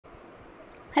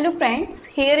Hello friends,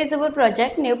 here is our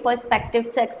project New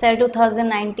Perspectives Excel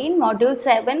 2019 Module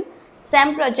 7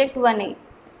 SAM Project 1A.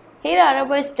 Here are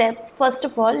our steps. First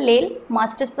of all, Lael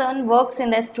Masterson works in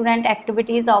the Student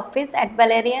Activities Office at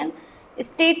Valerian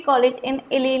State College in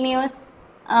Illinois.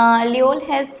 Lael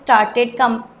has started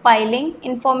compiling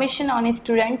information on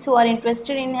students who are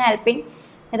interested in helping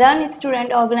run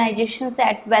student organizations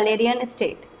at Valerian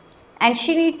State, and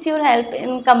she needs your help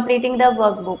in completing the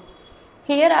workbook.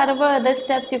 Here are our other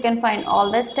steps. You can find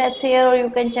all the steps here, or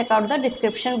you can check out the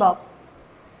description box.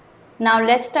 Now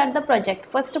let's start the project.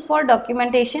 First of all,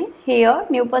 documentation. Here,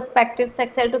 New Perspectives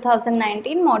Excel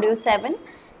 2019 Module 7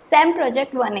 SAM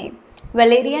Project 1A.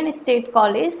 Valerian State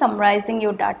College, summarizing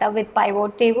your data with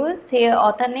pivot tables. Here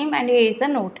author name, and here is the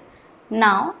note.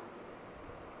 Now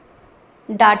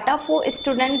data for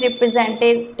student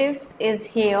representatives is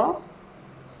here.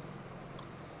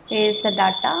 Here is the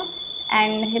data.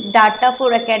 And data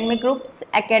for academic groups,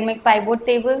 academic pivot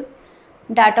table,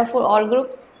 data for all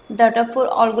groups, data for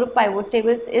all group pivot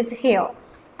tables is here.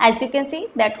 As you can see,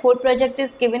 that whole project is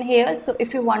given here. So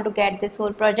if you want to get this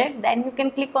whole project, then you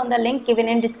can click on the link given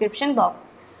in description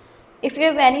box. If you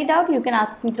have any doubt, you can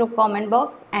ask me through comment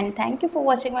box, and thank you for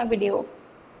watching my video.